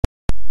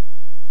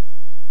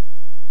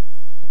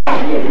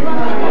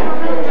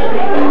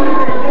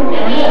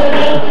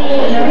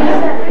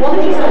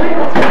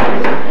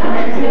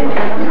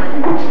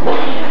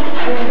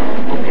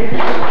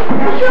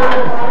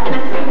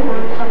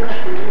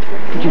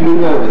Could you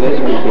move over? There's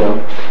a good girl.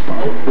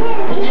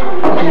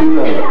 Could you move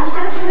over?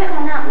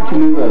 Could you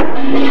move over?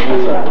 Move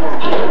over.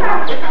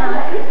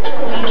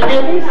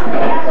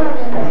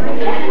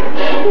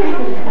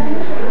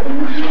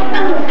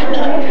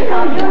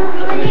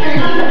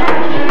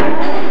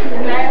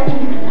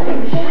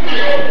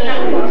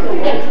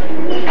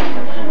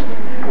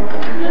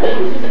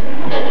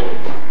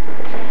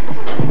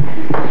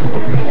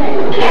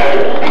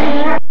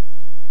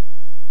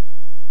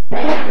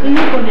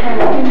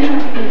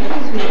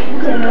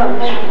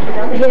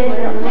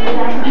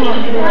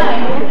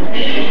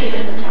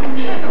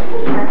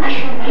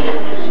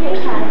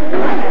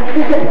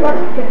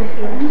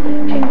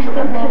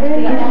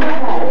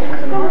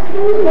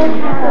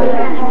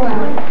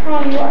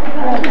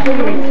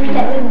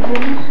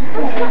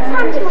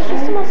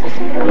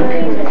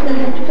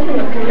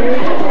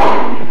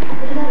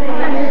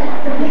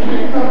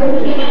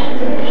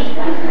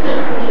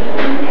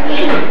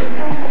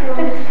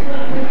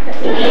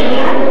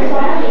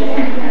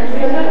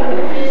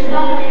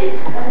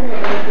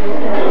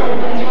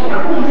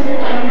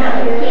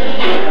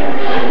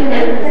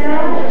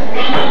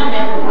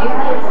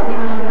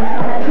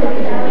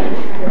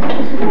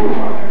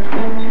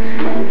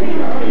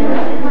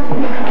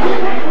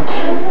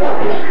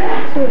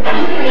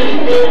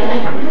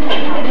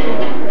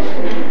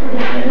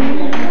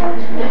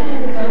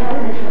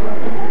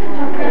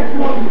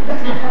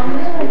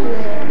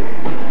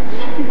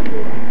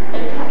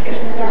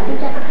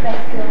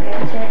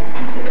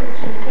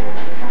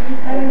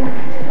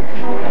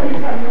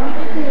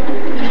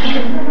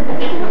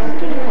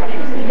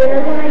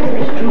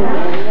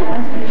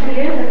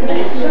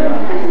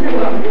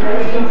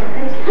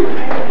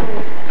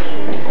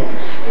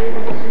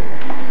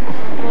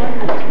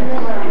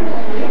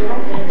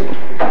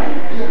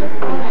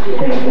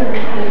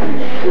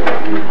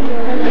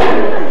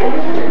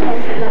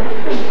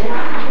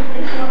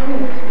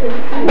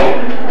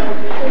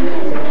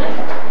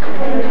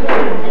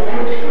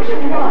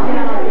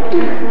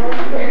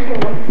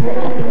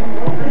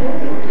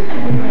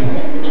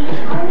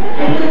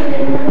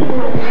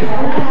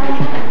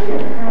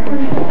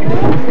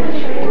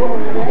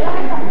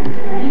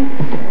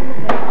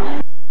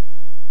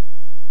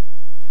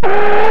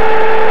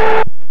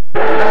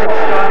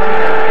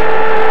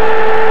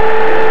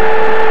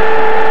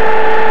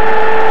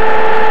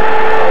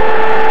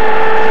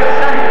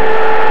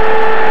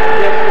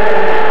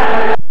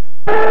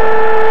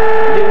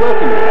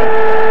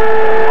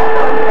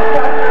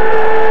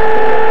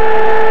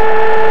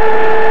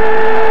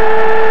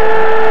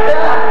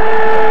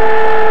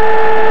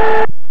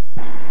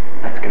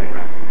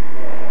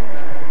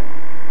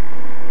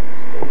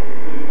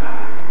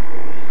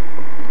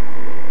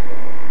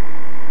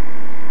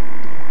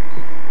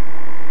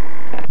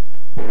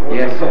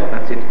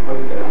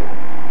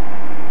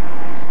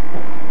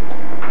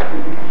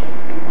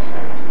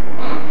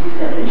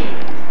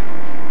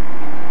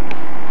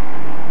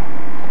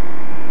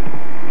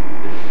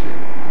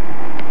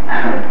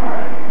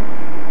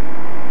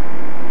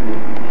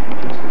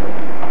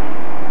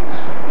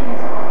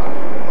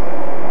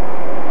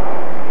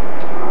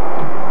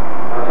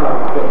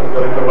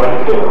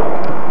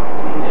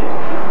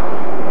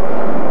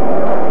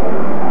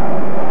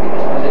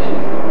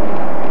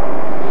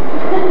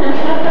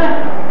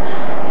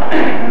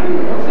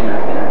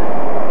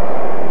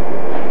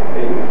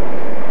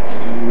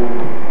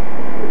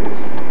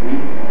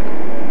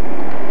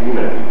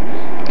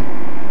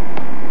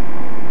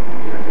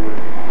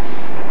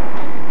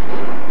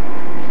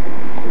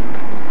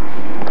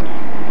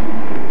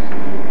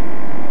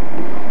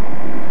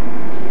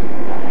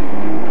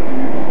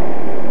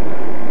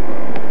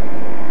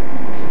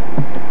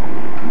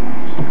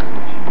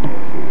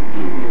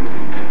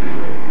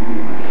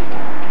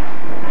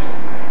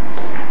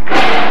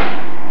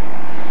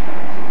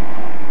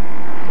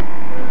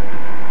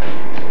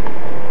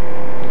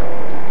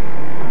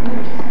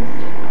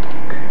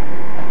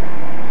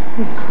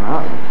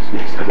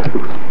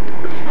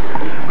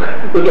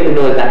 We'll get the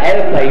noise of that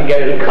aeroplane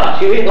going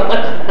across, you realise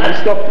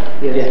that? Stop.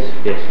 Yes.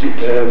 Yes.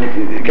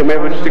 Can we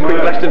have just a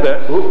quick blast of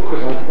that? What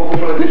we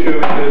wanted to show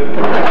is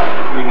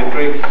between the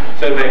three.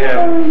 So they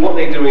have what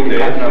they're doing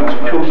there,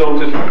 which comes on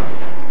to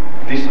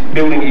this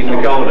building in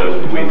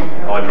Nagano with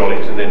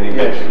hydraulics and then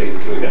eventually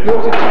through that. You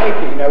ought to take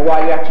it, you know,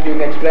 while you're actually doing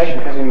the explanation,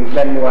 and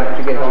then we'll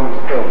actually get on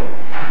with the film.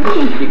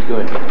 Keep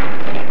going.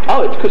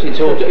 Oh, it's because it's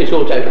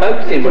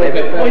auto-focusing, whatever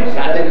it points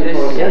at.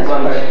 Yes.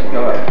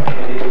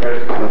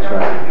 That's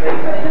right.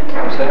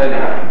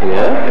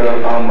 Yeah.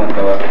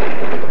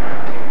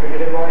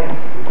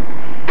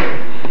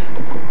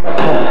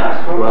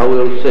 Well,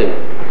 we'll see.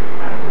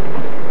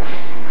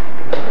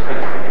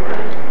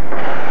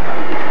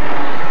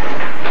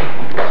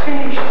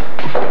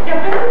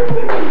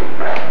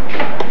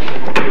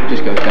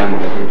 Just goes down.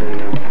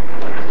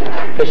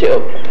 Push it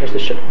up. Press the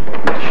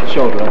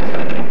shoulder up.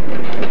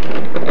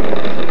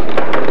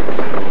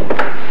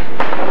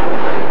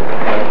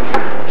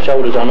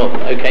 up.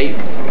 Okay.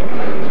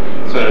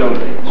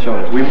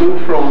 So we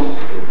move from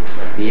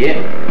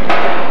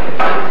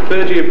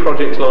third-year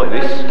projects like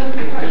this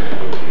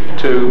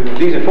to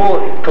these are for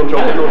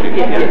control technology.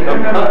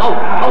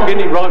 I'm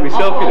getting it right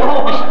myself, you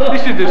know.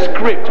 This is the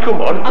script.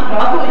 Come on. I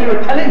thought you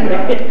were telling me.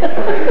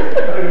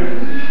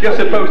 You're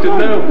supposed to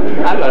know.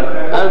 Hang on.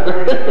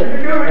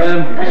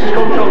 This is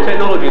control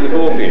technology in the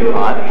fourth year.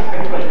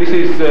 Right. This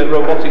is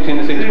robotics in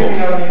the sixth form.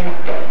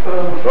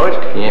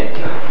 Right?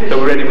 Yeah. So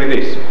we're ready with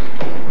this.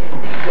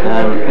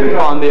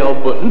 Find the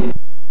old button.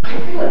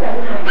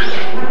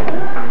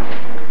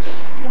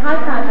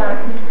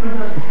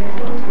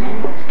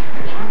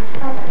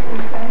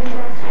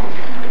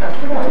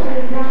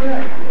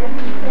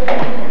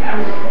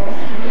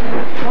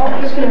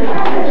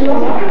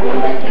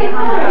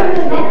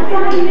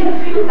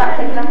 That's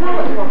exactly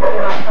what you want to do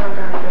outside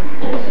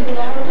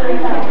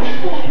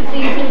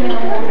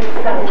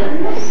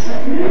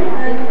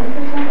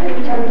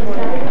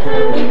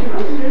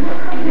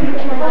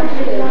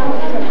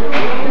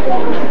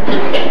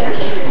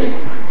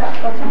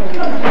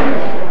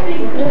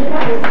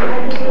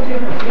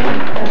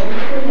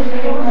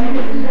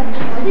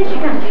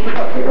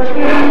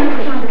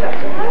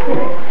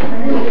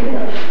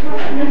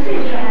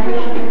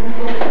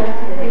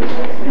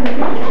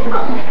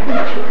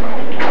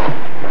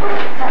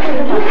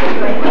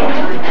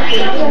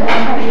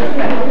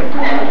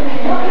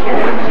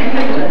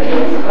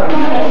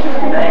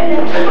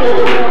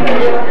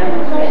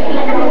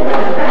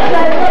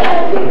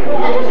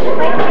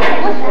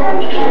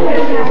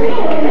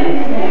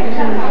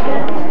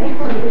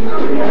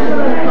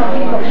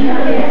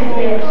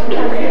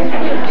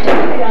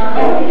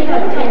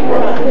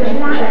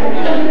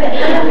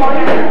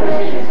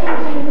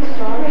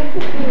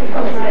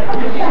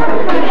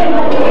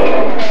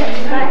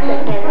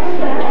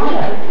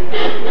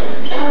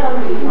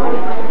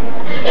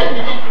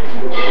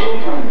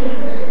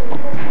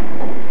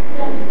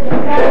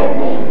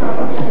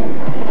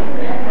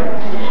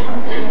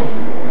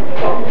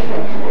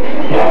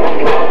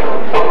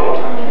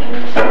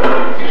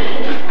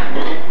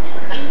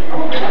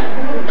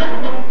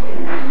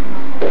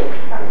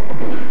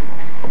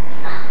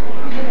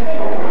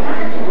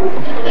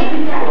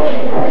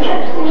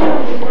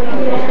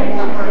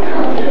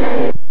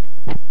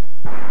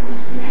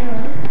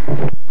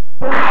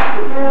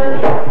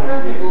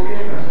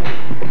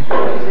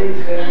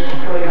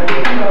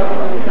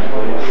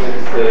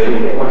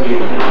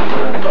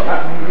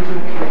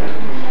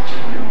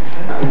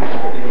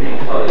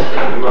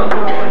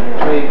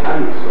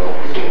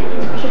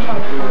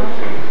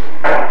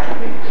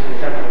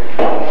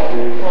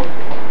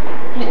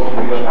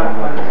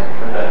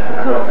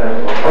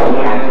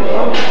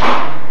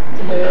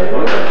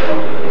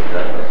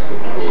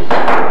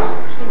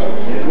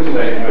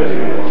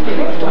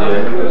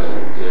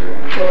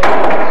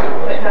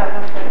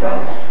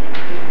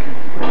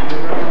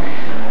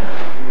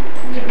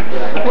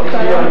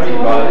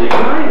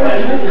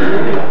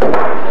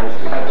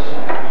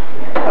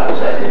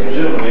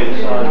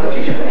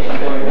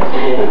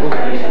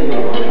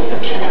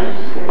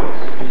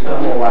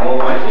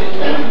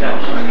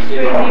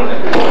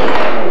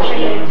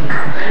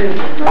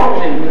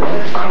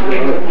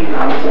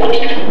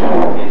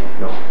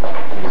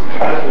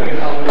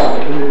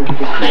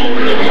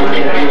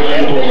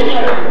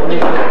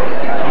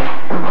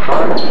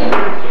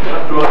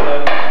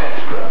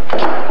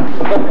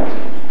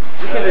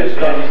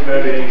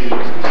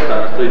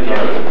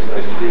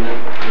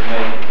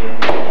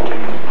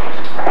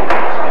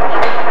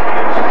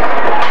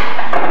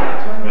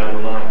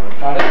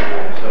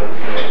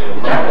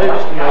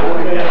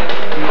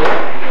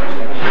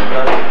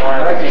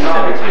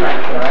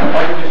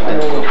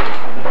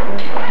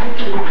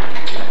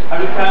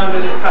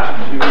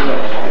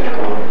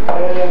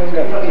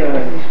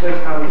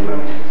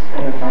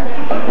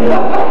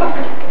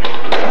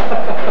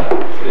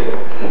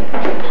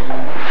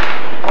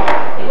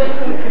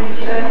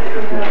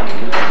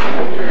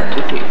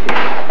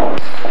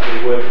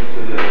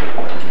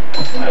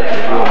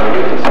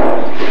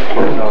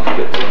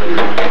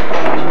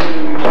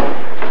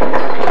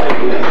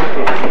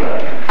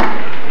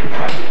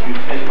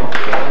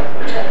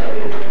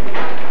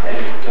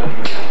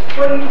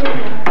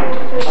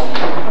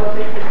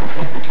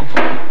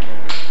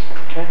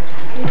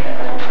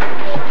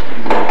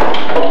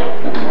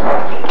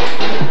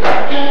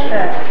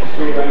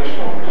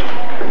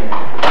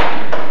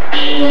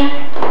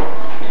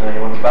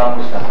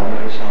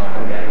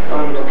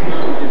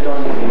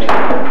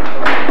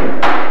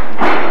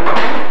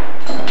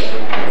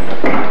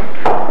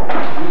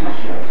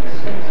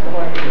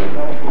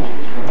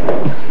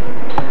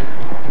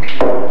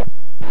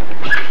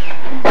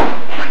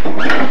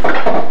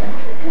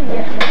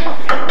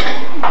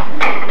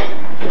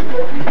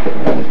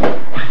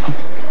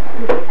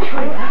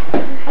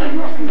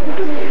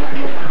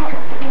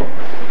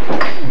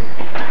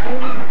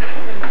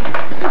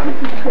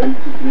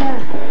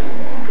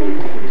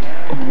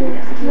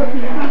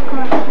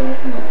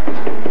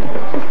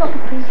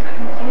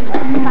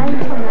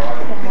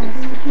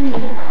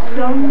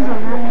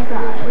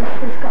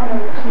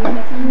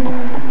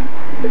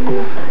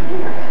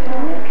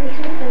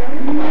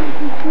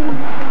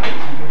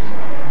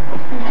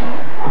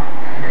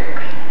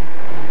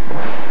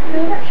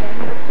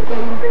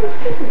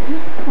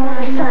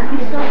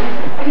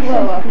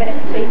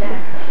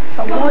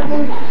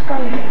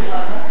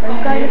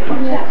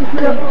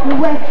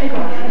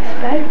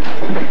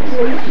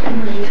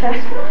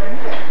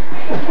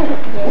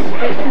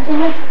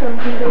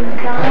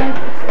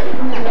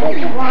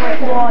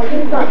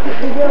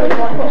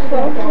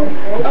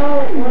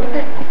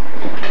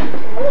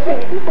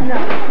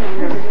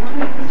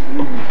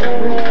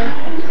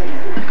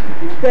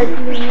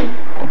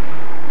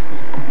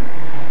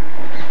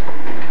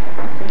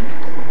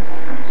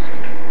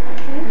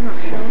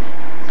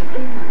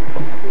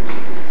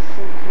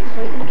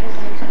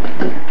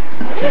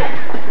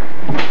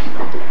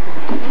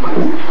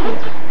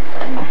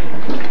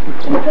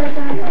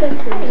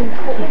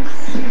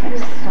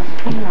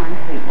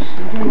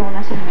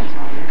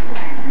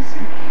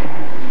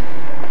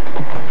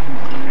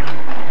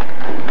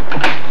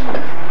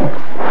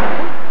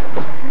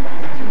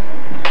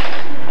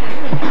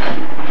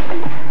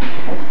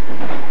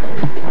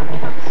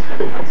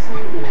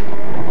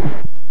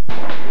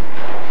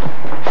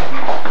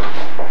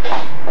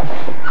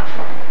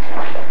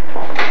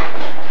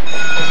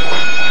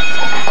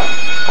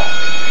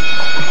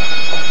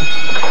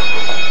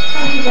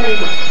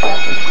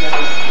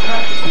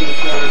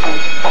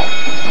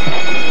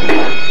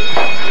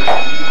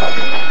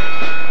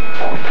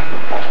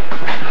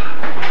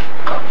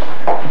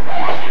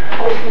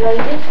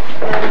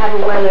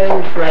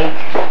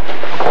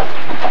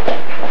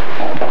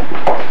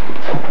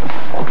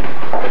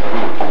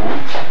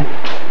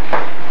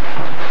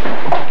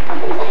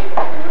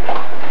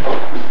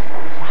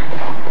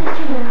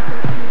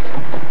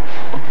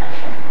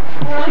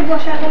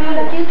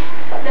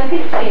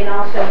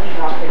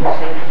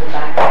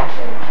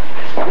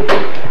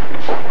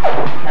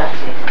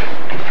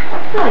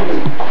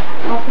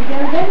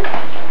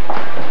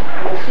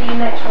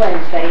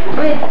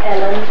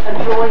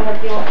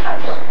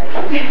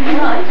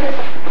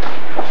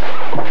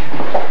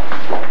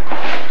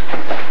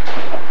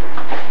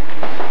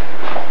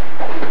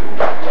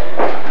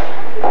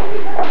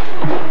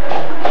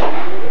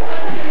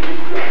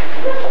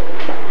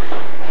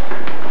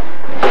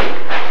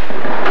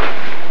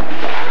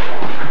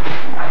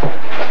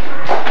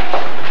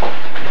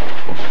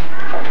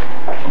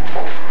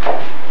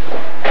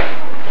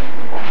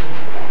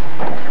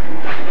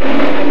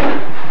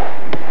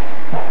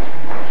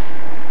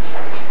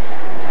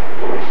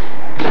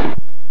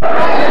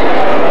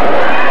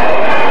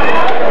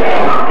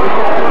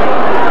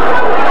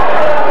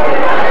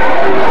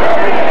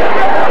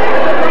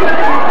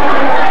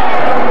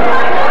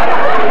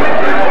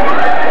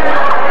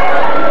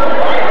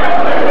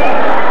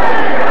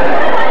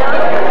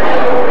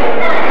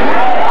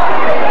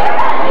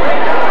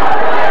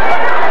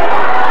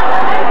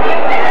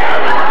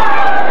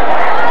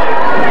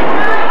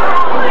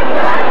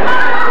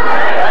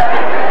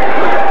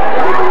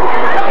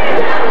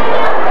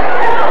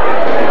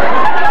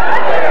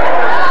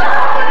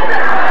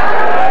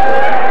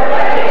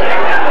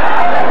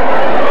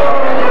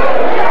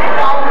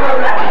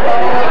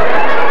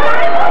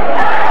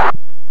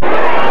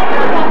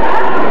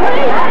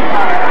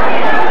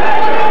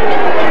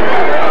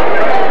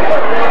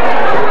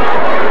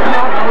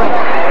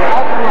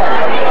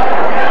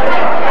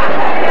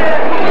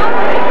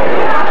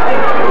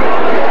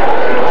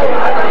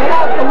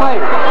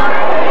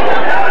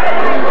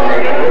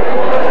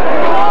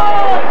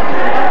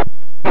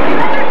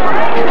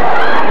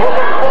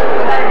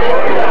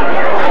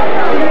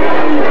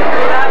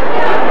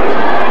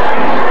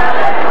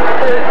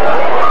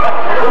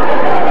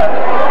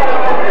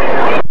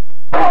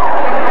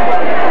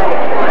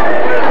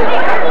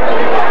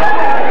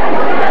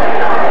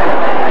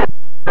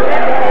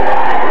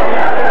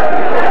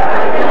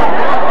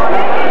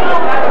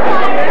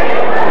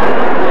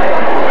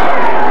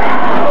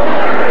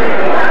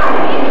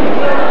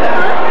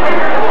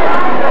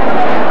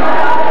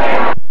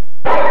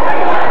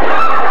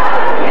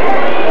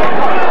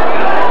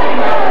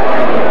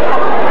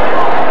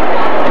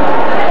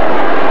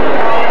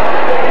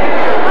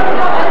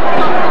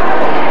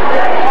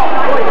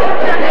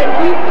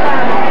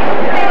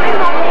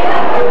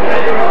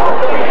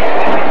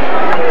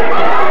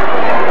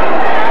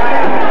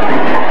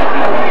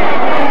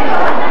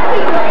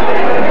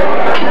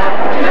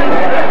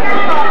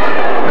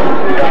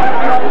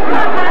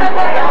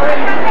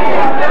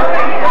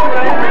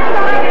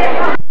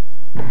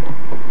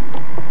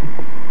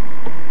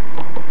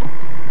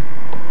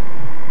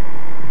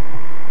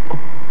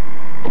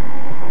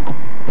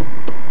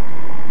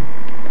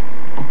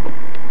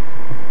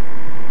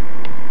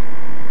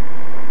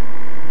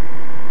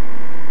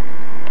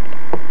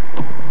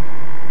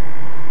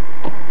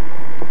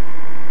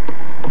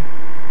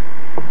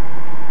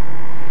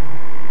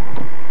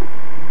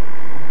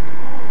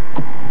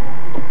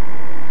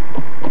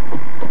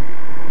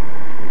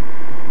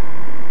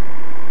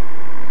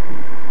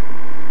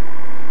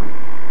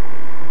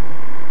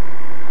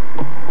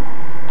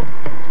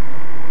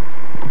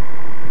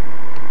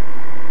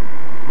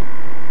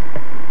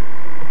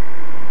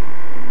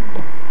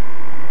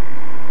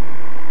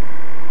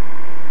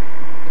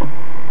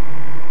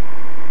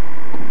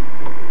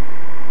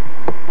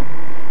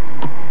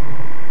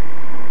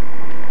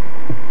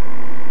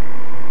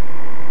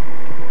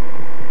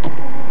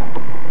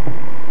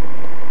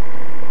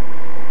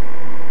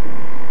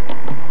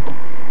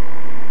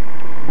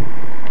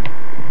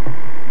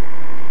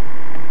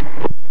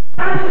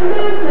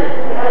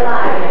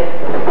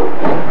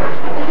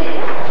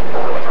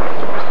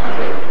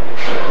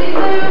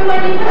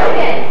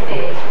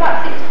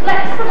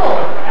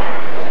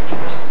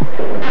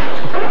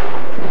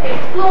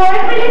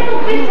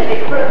bit of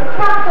it for a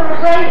crack or a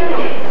break in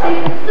it. So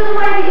there's some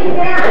way that you can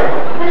get out,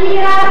 and you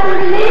get out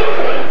underneath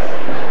it.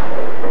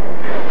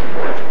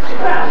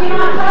 Perhaps you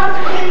might try to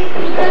see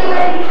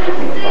where you can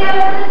see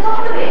over the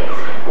top of it.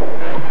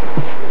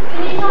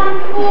 Can you try and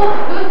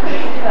force good,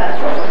 Christopher?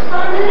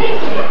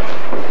 Underneath it.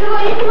 So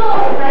what you can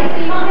also make, so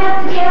you might be able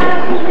to get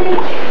out underneath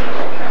it.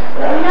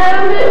 But no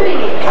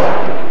moving it.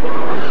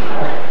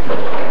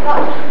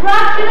 But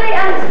gradually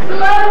and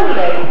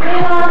slowly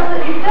realise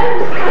that you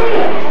don't see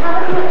it to have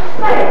as much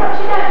space.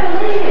 Actually, don't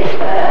believe it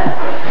first.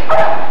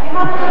 You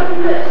haven't got as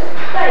much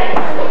space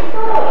as you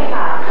thought you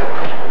had.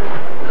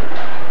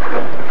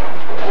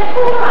 Then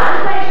pull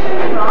around, make sure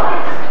you're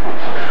right.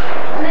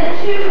 And then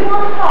choose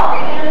one part.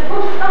 You're going to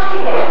push back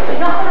again.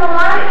 You're not going to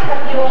allow it to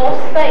have your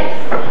space.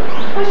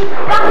 Push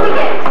back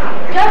again.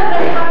 Don't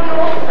let it have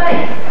your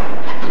space.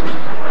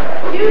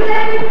 Use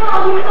every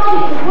part of your body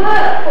to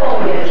work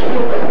for you.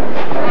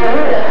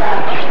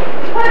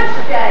 Push,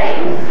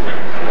 James.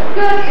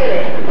 Good,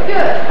 Billy.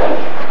 Good.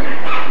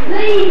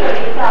 Lever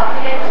yourself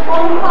against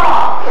one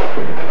part.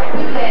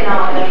 Good,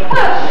 Leonardo.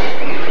 Push.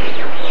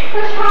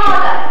 Push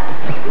harder.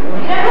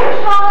 You don't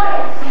push harder,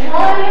 it's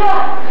swallow you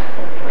up.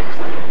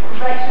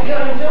 Make sure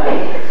you're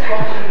enjoying it,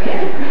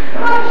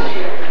 watching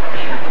you.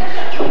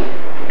 Push.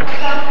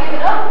 Don't give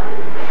it up.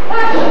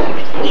 Push.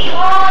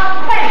 Hard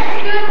pace.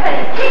 Good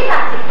pace. Kick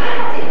at it. Kick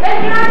at it. Bend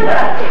your hand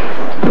at it.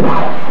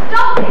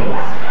 Stop it.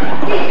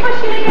 Keep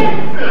pushing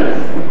against it.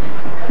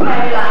 Okay,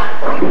 relax.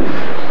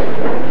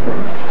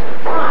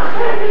 Right,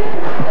 very good.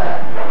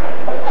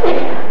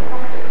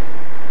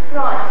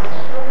 Right,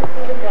 looking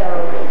for the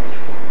girls.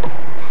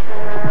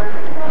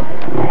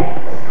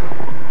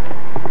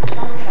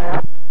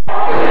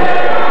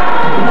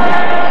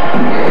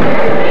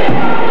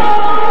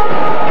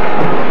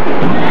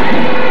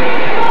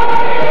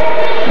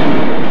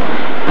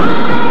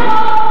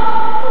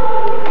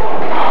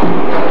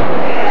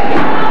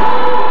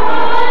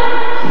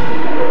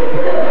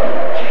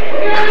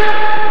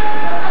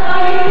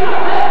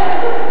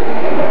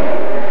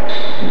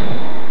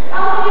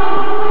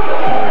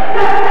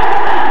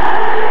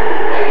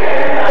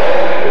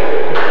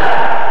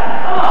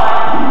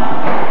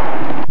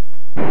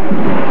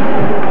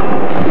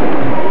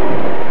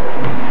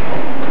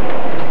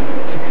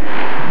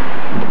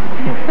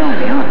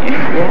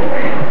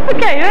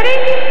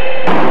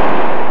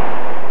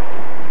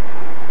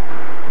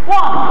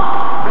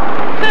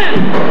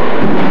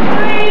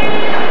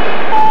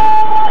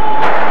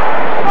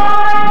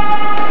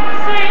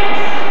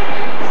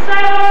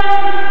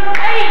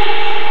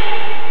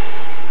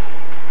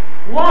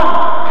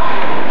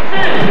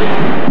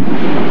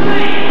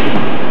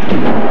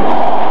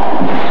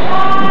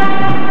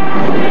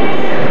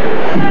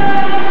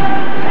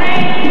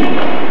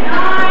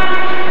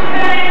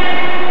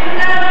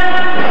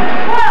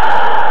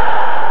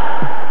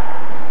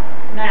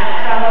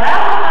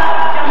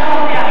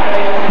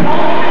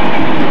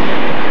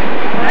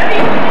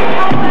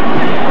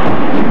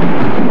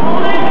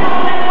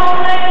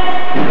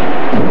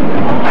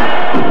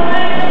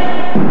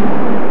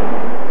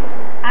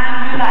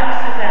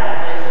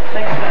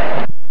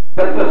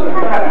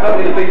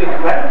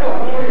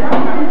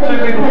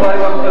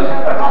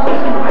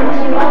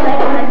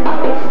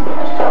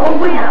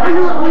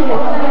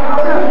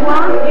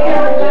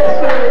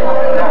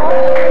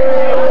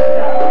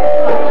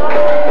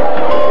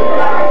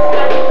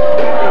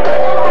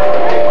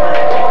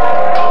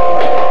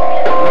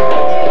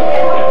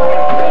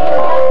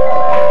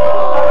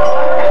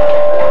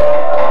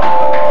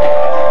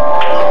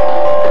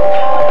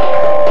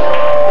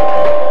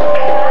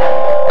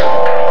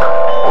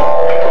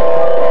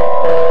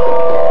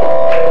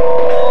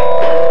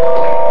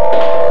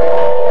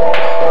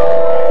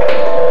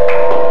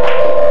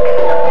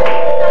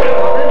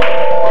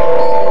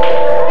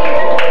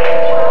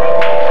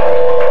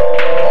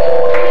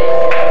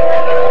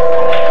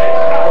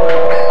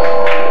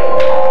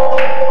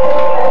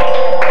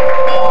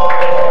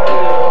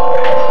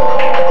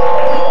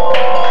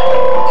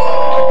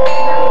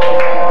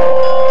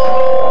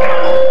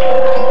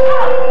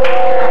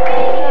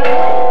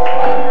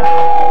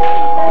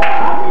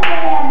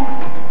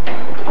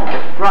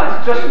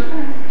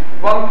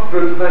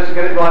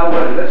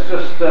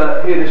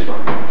 Hear this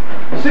one.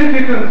 See if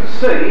you can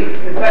see,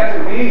 in fact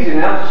it'll be easy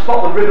now to spot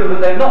the rhythm that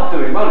they're not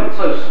doing, won't it?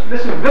 So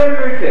listen very,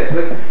 very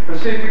carefully and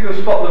see if you can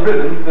spot the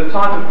rhythm, the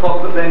type of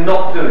clock that they're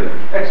not doing.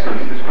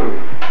 Excellent, this group.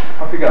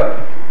 Off you go.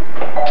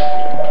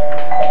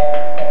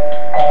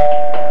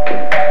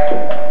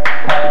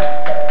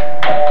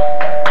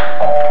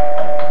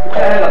 Put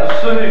your hand up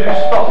as soon as you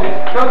spot it.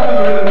 Go through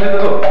the rhythms in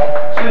the book.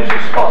 As soon as you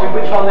spot it,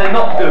 which one they're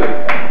not doing.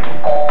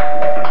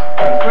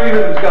 There are 3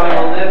 rhythms going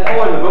on there,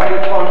 4 in the book,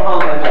 which one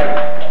aren't they doing?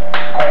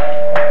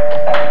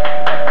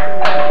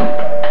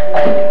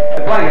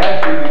 Playing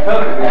absolutely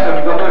perfectly, so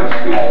we've got no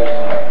excuses.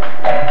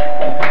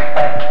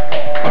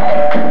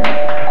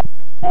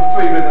 The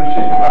 3 rhythms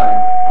she's playing.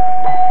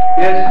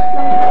 Yes?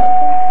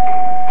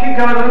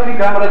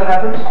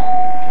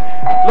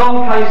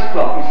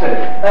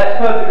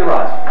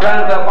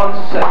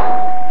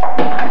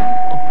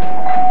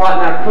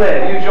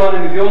 Claire, you join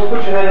in with yours.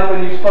 Put your hand up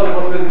when you spotted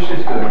what rhythm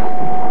she's doing.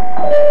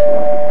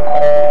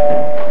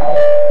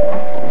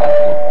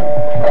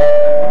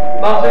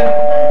 Martin?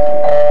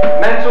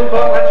 Mental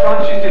clock, that's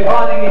right. She's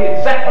dividing it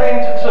exactly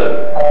into two.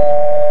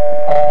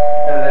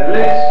 And then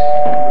Liz,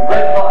 with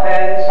red hot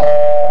hands,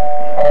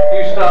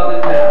 you start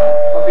it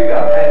now. Off you go,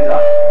 hands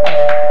up.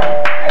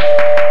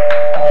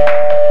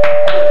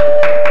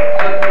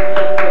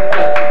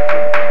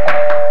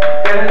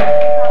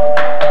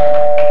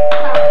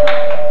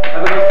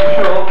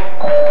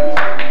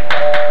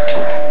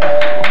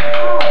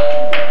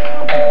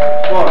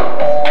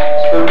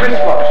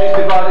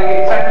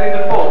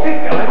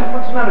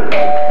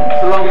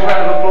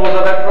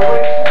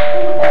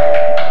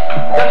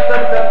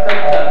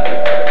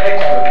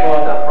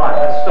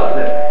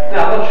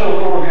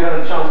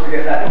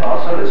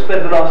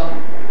 Spend the last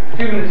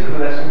few minutes of the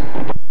lesson.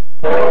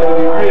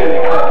 Really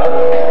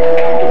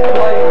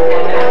play with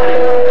one hand and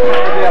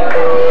the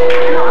other.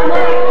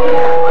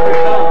 For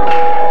example.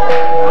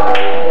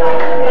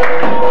 You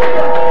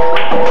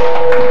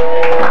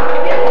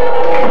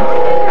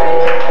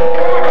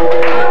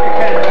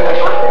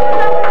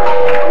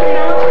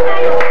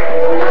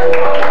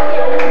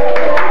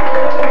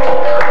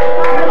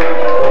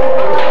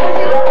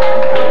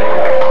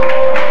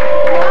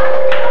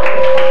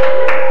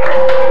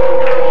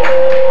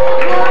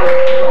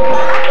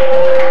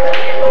can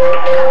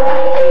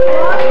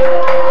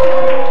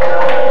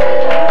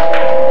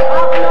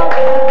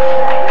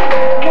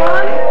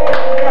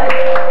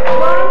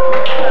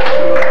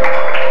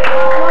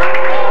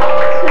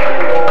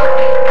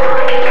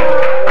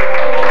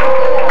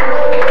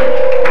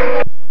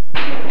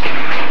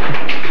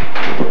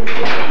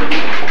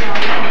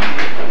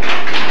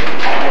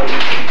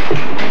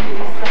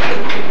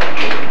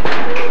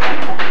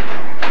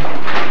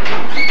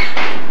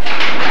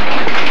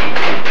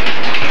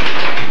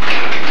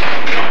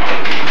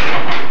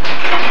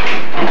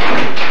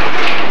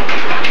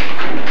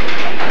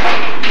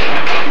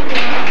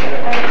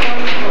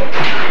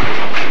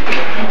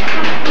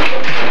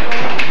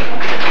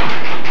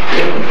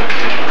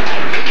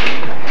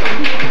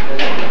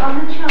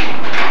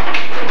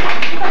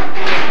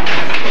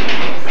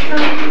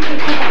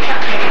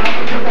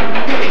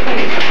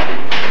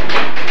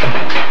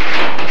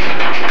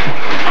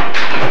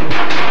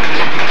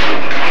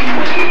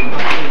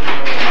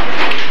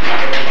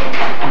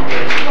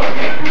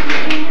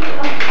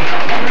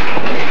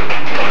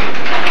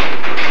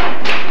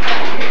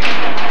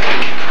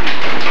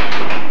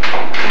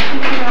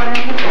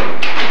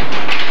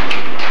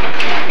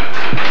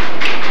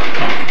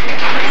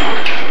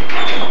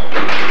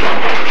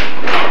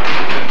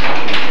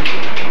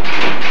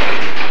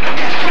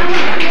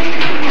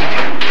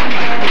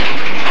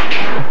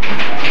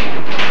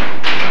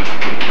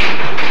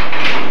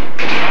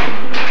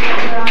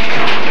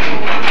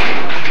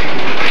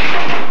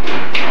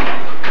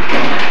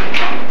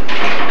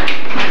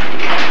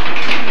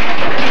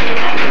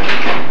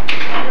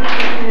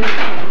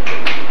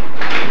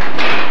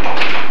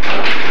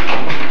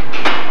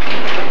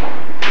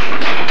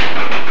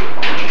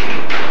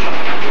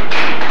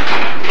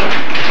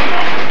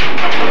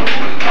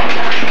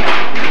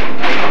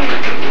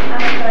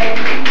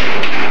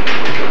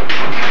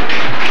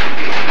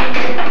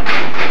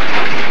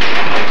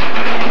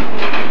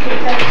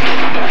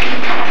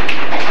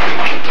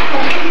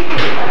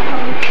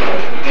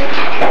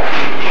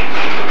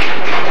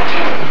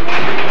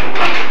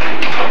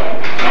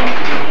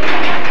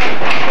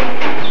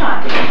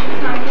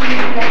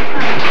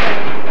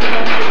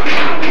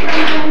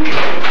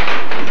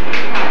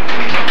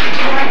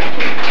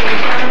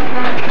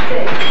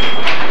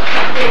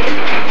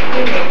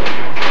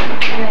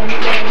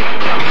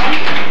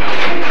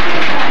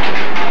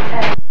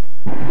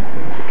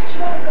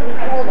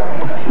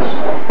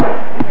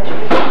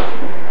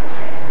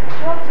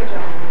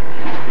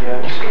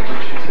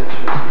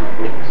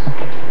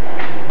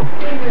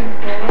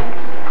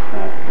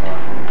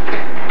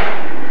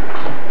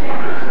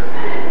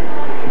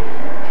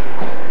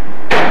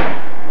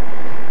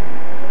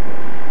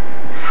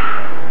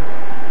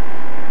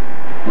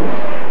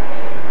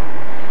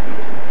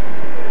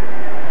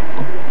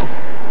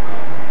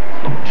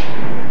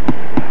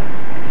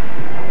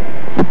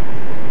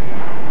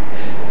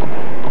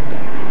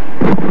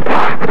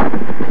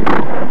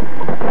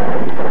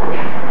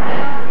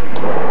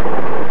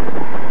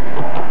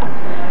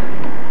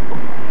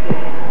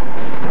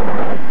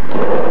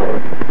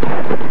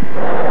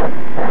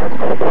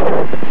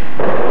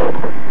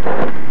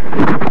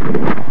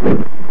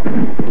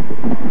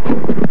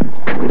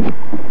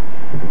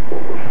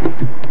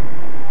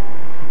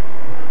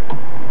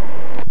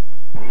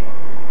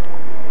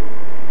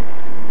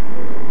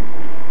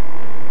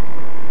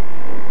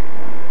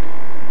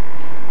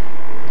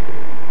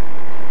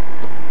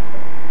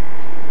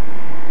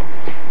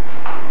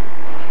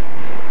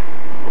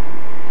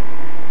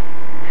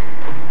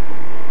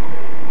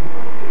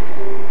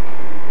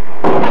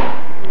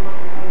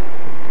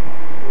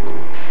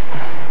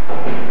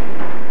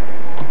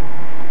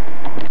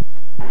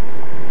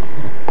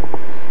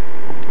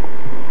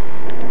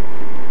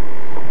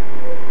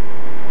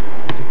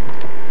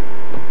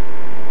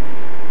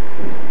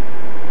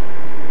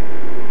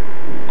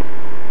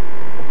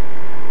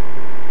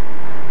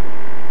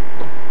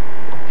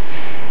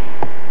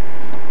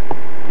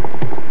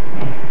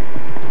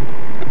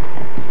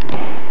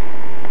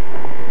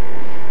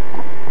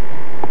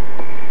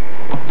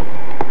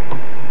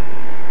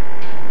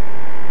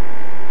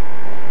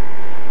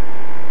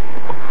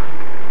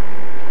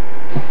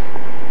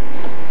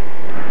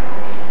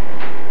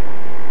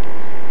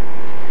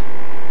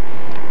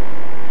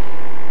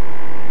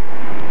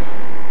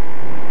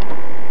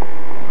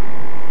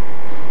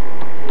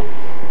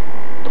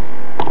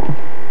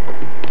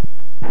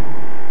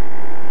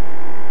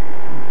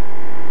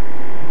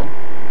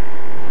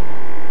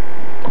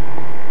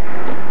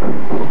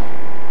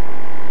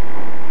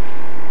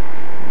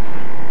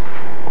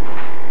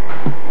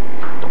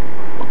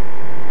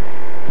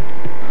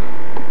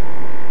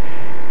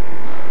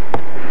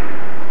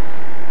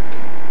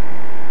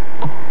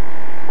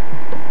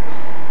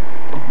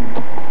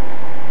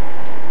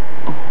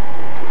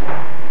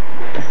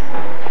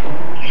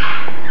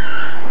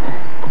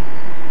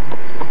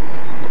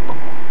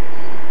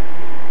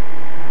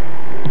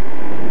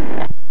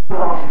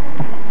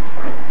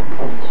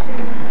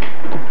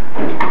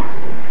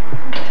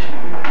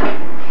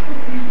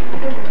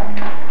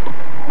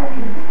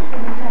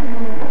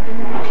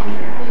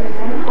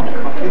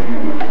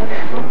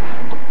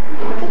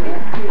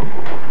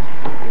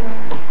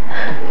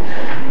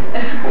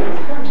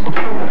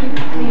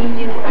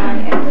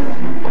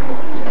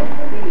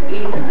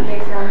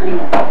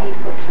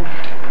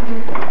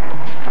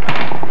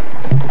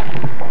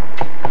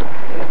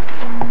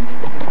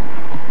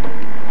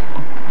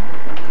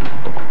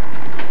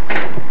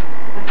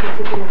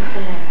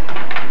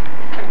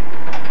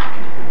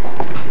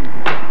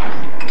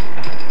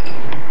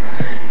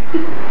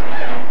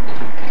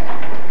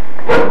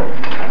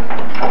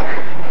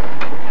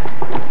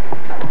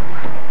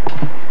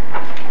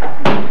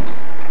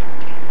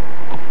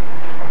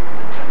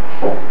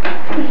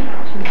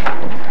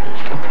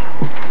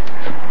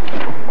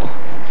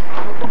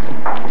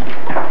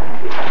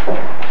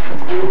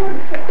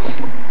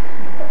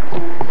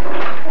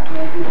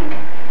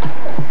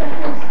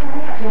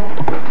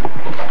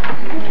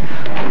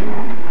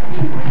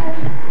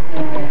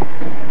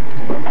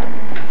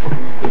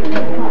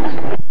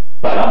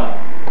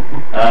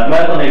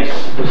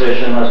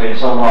been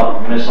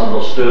somewhat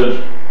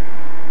misunderstood.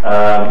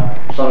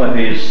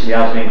 He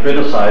has been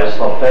criticised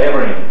for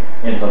favouring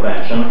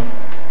intervention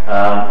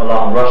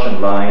along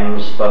Russian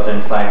lines, but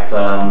in fact,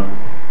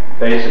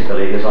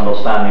 basically his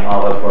understanding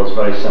of it was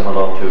very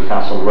similar to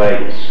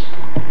Castlereagh's.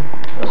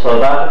 So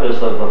that is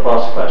the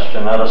first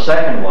question. Now the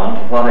second one,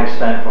 to what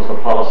extent was the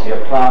policy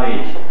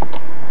applied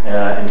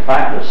in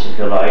practice, if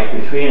you like,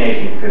 between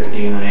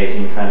 1815 and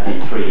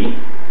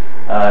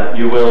 1823?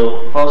 You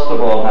will first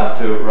of all have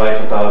to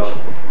write about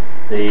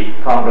the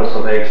Congress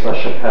of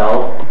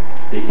Aix-la-Chapelle,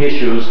 the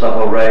issues that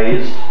were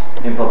raised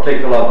in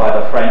particular by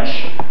the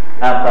French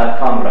at that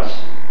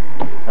Congress.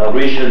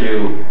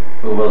 Richelieu,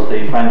 who was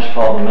the French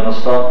foreign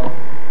minister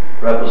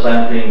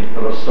representing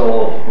the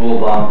restored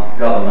Bourbon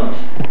government.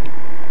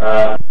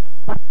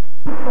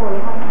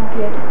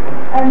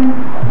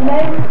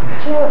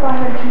 Do you know what, by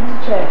home to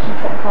church in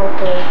St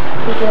Colfield,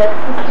 there's a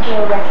Sister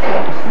Girl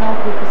restaurant, which is an old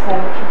people's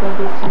home, which we've been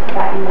visiting for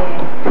about a year.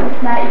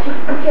 Now, if you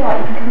feel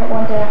like, you can come up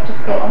one day after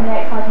school on the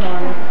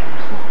 859, which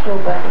is the school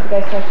bus, you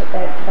go straight up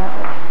there, it's about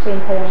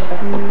 15p on the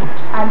bus,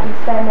 and you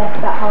stay in there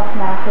for about half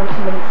an hour,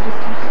 40 minutes, just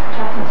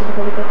chatting to the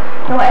people.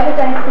 So whatever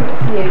day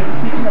suits you,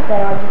 you can come up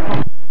there on your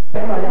phone.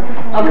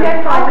 I'll go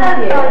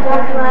Friday with you.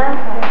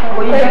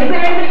 Well, you go.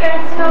 Anybody going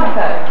to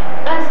Snorko?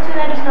 That's 2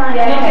 days time.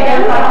 Yeah,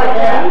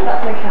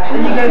 that's okay.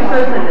 And you go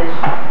Thursday then?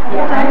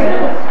 Yeah.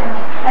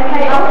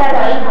 Okay, I'll get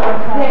that.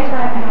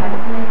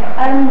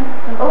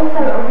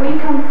 Also, a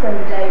week on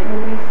Sunday,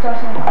 we'll be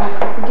starting off our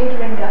course. We did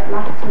ring up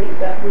last week,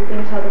 but we've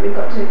been told that we've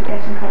got to get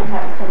in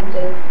contact with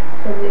somebody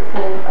so that it's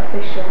all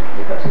official.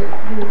 We've got to,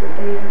 who is it,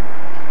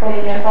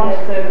 the bond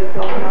service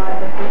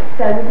organiser.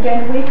 So we'll be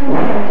going a week on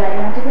Sunday.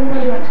 Now, does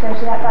anybody want to go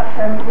to that? That's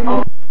what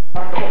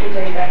we're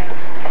doing there.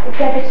 It's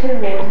Debbie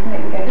 2 ward, isn't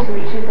it, we're going to,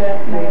 which is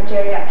a male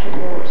geriatric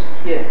ward.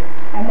 Yeah.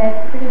 And they're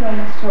pretty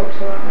normal to talk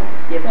to, aren't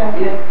they? Yeah. So,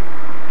 Yeah.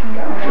 Can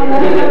get on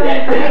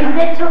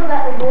They talk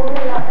about the war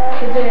like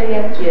that. They do,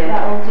 yeah, they talk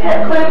about old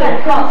Yeah,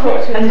 can't talk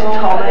to And us all,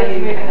 Tommy. but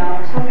they're really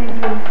nice. Tommy's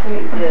really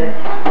sweet. Yeah.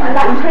 And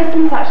like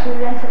Christmas, actually,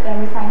 we went up there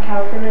and we sang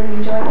carols. They really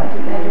enjoyed it. I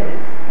didn't know that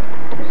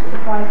it's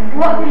surprising.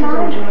 What They we did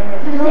like?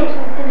 enjoy it.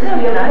 Yeah,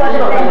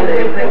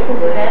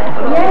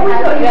 we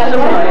thought Yeah, it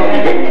was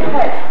yeah.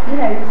 quite, you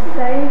know, the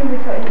same. We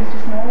thought it was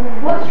just normal.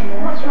 What's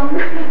wrong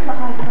with people at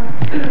high class?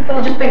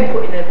 They've just been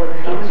put in there by the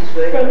Francis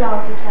Say really.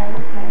 loud, okay.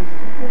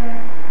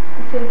 Yeah.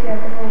 It is, yeah,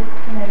 they're all,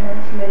 you know,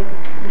 mentally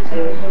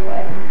retarded or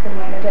whatever in some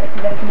way. And I don't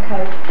think they can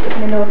cope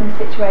in an ordinary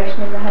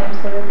situation in the home,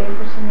 so they're being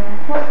put in there.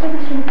 What's the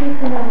difference between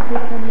people and old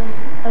people and the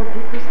old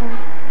people's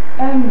home?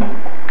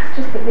 It's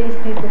just that these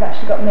people have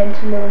actually got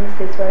mental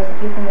illnesses, whereas the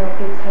people in the old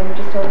people's home are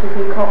just old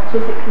people who can't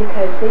physically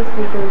cope. These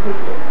people are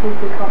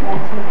people who can't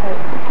mentally cope.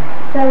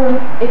 So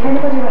if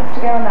anybody wants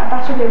to go on that,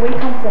 that will be a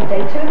week on Sunday,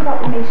 2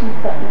 o'clock we meet in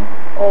Sutton,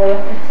 or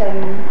at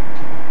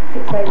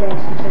 6 Ways End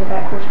until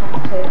about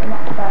 2:15, and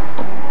that's about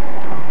half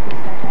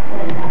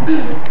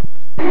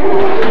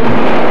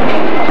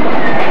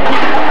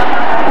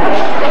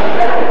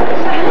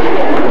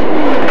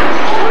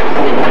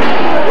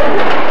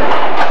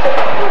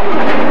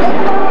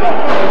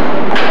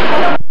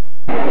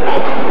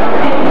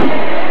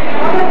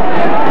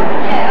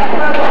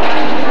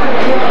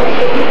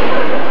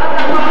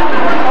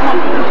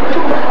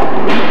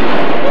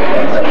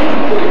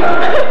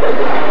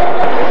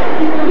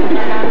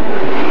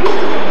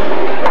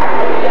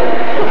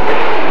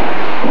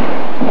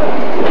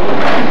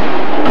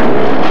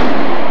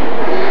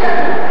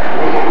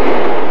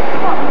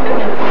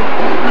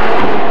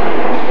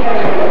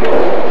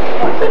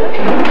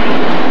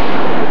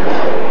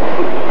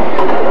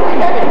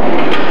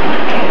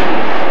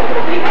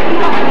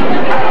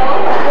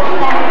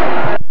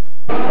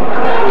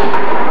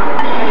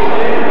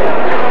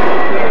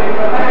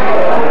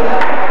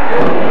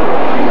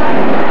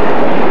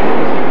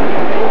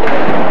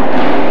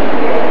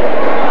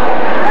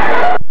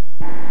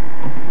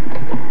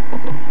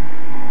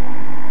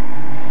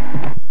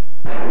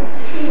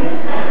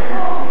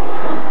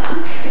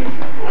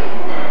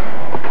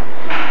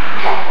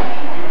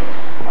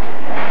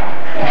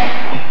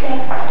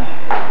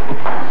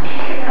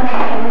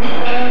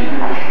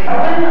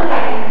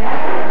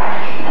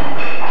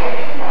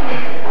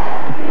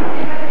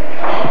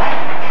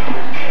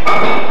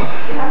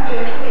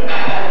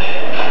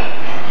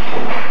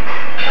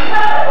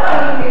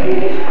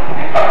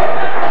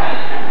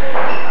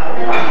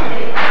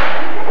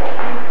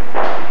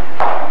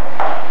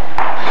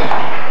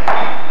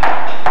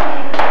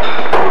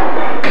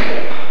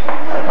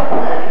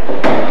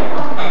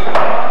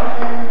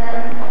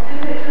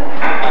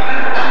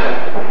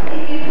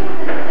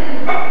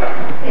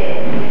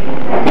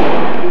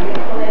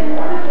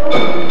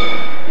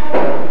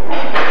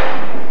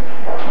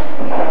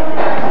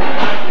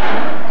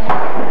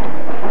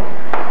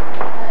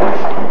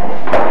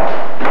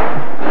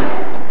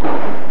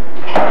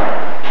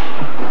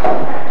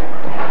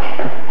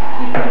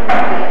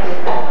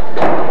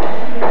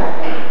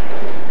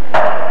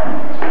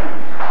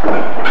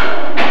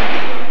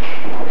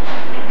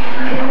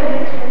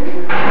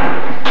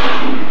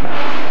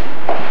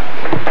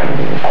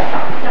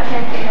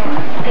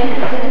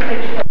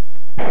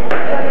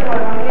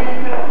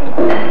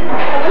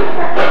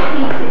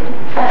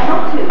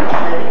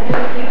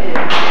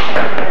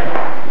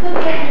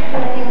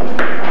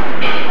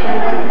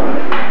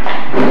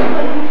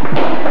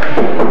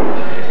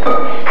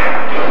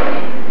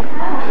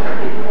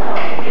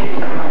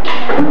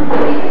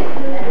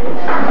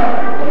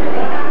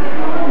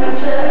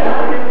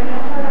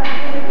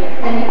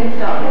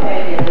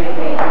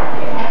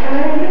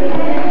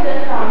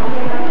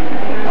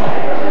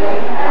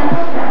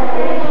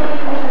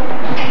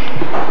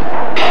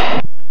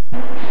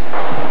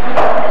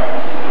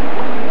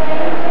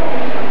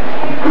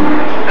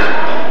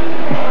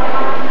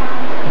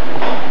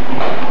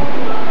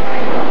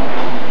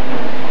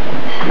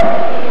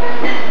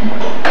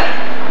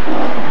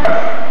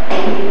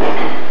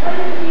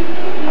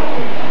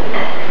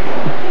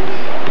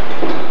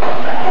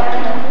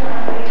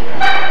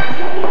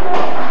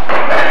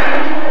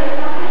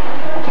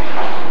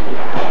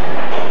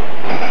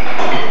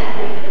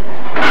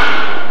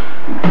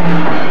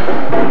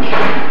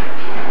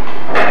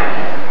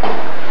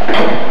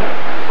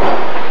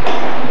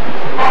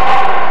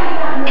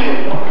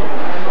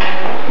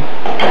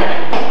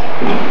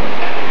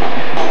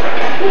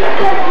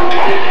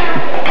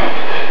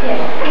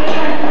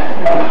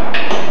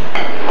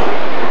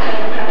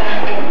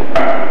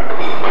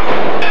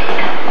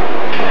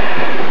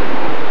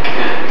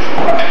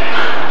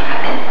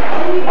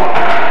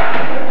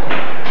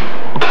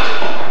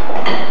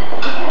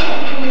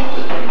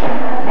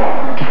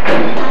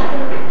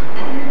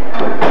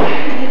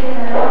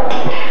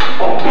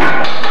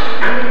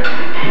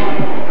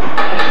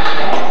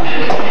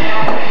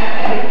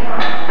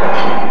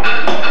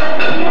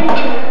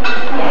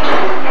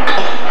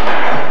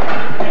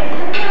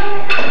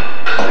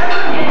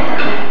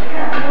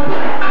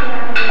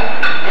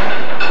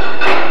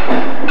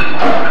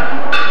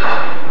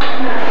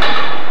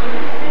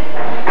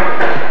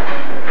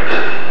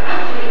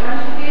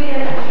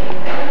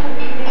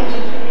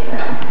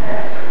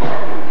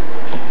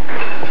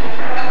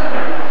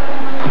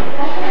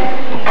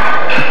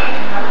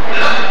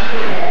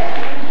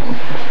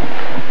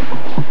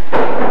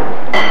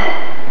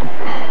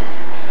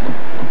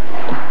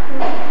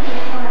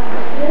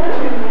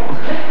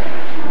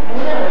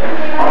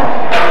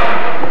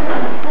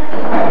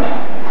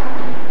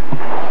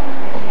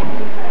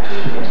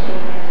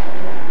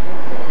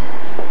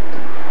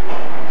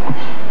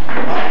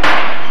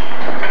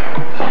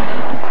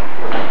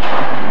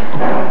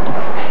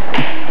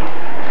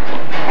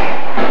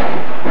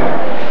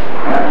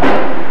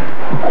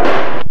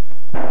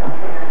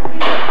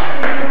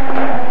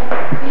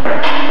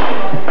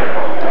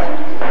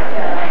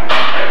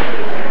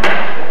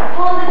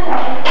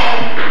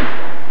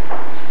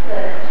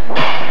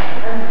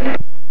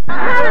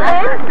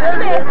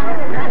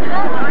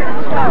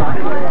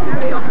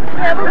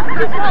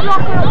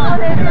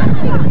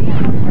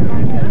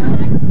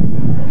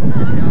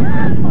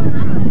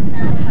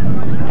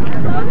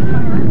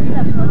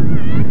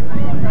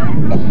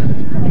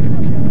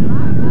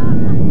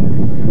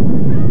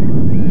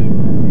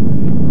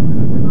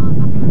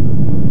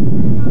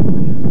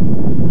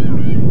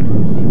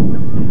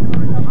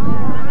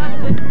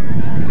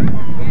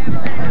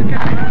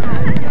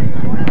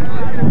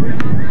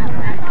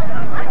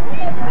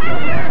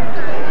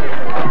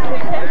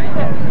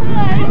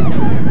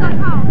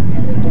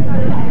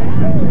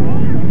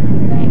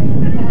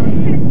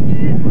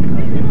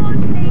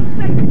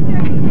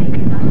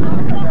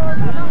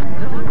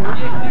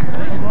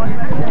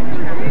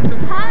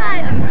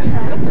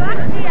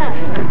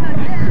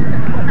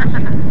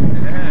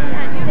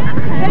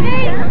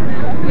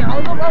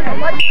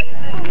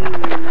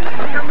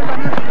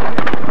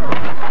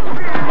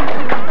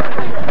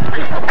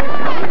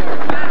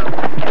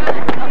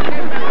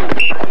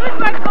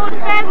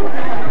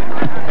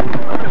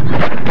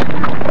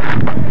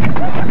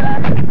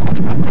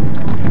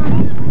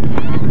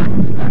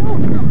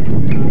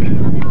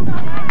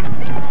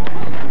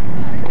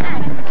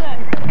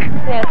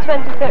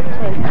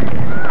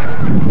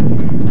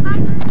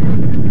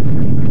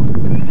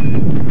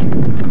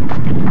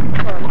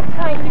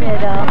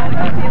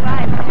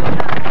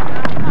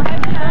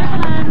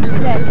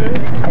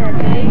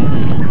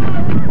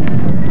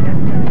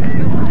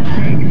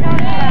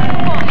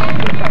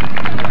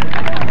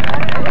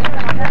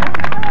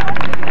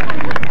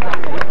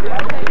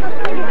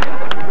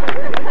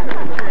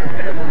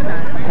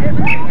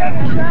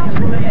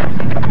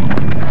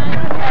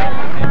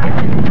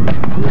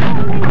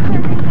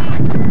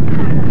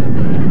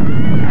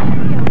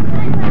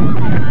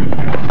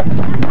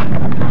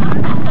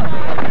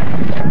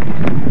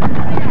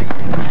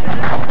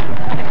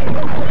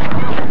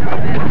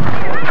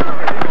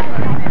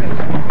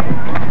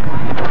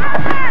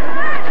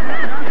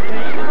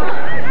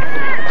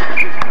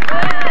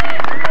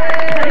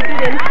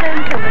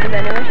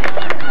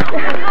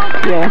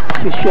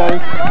to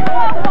show